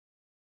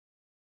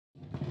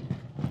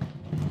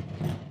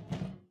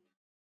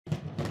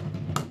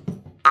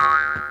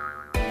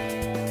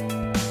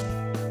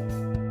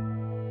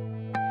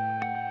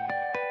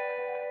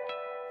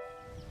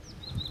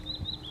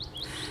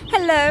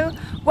Hello,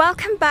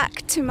 welcome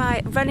back to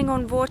my Running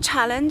on Raw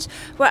challenge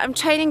where I'm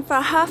training for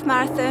a half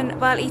marathon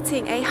while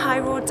eating a high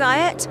raw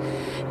diet.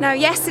 Now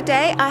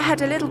yesterday I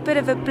had a little bit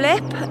of a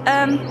blip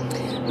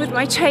with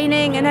my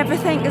training and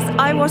everything because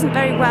I wasn't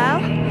very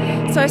well.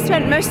 So I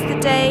spent most of the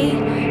day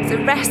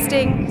sort of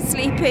resting,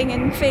 sleeping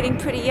and feeling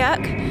pretty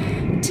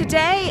yuck.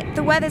 Today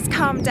the weather's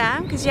calmed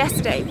down because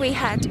yesterday we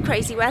had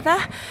crazy weather,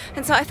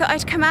 and so I thought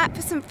I'd come out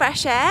for some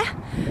fresh air,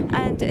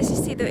 and as you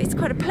see it's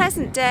quite a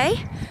pleasant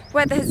day.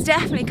 Weather has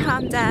definitely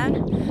calmed down,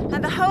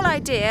 and the whole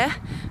idea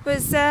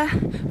was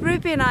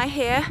Ruby and I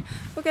here,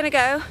 we're going to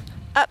go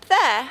up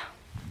there.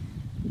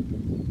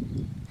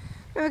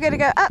 We're going to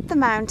go up the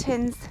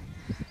mountains,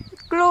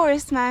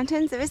 glorious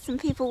mountains. There is some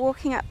people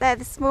walking up there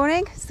this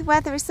morning because the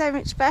weather is so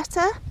much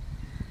better.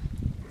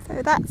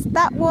 So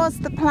that was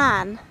the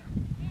plan.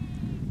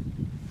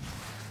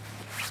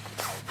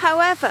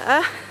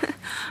 However,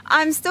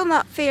 I'm still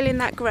not feeling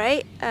that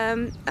great,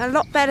 a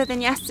lot better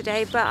than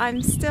yesterday, but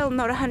I'm still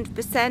not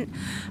 100%,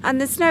 and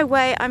there's no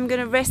way I'm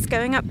going to risk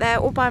going up there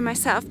all by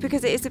myself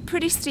because it is a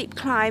pretty steep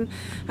climb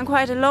and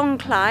quite a long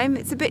climb.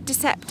 It's a bit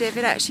deceptive,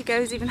 it actually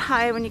goes even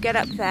higher when you get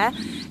up there.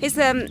 It's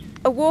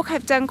a walk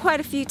I've done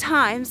quite a few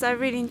times, I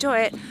really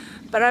enjoy it,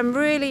 but I'm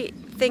really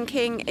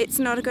thinking it's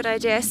not a good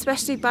idea,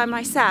 especially by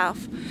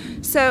myself.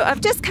 So I've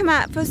just come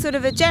out for sort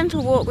of a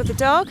gentle walk with the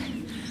dog,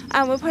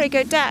 and we'll probably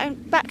go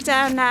back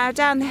down now,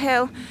 down the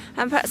hill,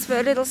 and perhaps for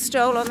a little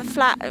stroll on the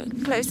flat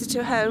closer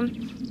to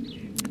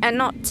home, and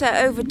not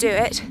overdo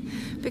it,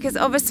 because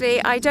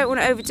obviously I don't want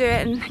to overdo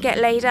it and get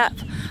laid up.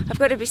 I've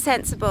got to be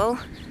sensible,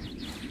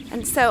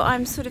 and so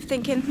I'm sort of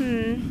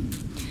thinking,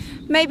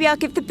 maybe I'll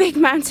give the big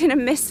mountain a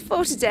miss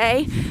for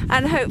today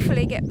and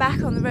hopefully get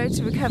back on the road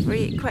to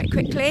recovery quite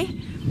quickly.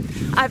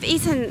 I've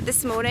eaten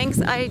this morning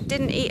because I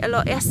didn't eat a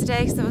lot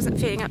yesterday because I wasn't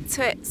feeling up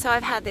to it, so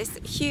I've had this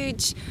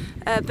huge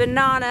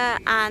banana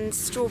and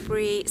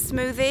strawberry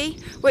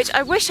smoothie, which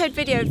I wish I'd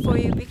videoed for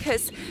you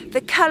because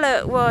the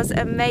colour was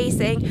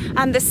amazing,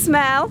 and the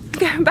smell,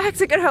 going back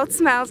to good old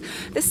smells,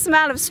 the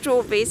smell of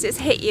strawberries just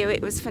hit you.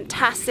 It was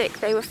fantastic.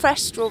 They were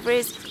fresh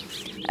strawberries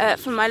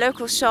from my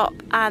local shop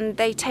and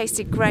they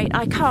tasted great.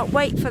 I can't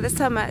wait for the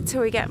summer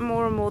until we get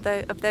more and more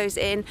of those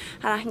in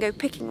and I can go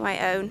picking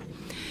my own.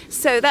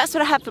 So that's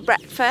what I had for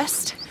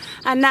breakfast,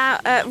 and now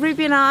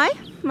Ruby and I,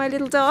 my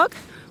little dog,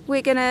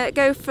 we're gonna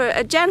go for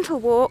a gentle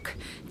walk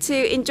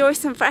to enjoy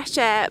some fresh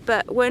air,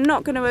 but we're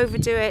not going to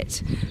overdo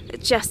it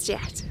just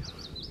yet.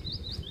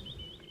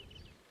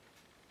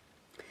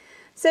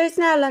 So it's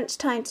now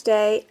lunchtime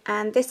today,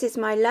 and this is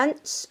my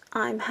lunch.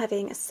 I'm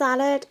having a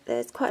salad.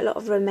 There's quite a lot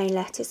of romaine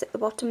lettuce at the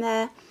bottom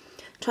there.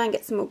 Try and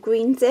get some more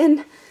greens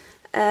in,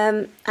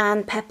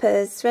 and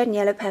peppers, red and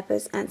yellow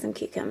peppers, and some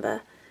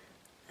cucumber.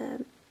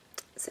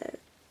 So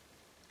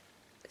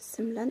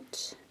some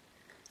lunch.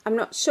 I'm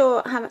not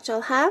sure how much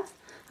I'll have.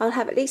 I'll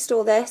have at least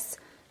all this,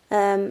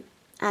 and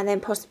then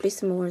possibly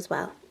some more as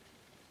well.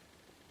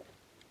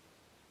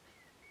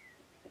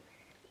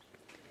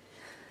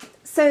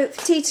 So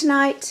for tea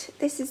tonight,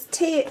 this is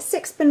tea,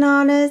 6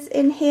 bananas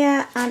in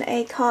here and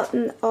a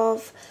carton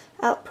of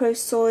Alpro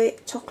soy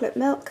chocolate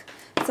milk.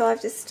 So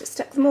I've just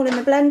stuck them all in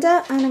the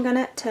blender and I'm going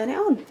to turn it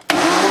on.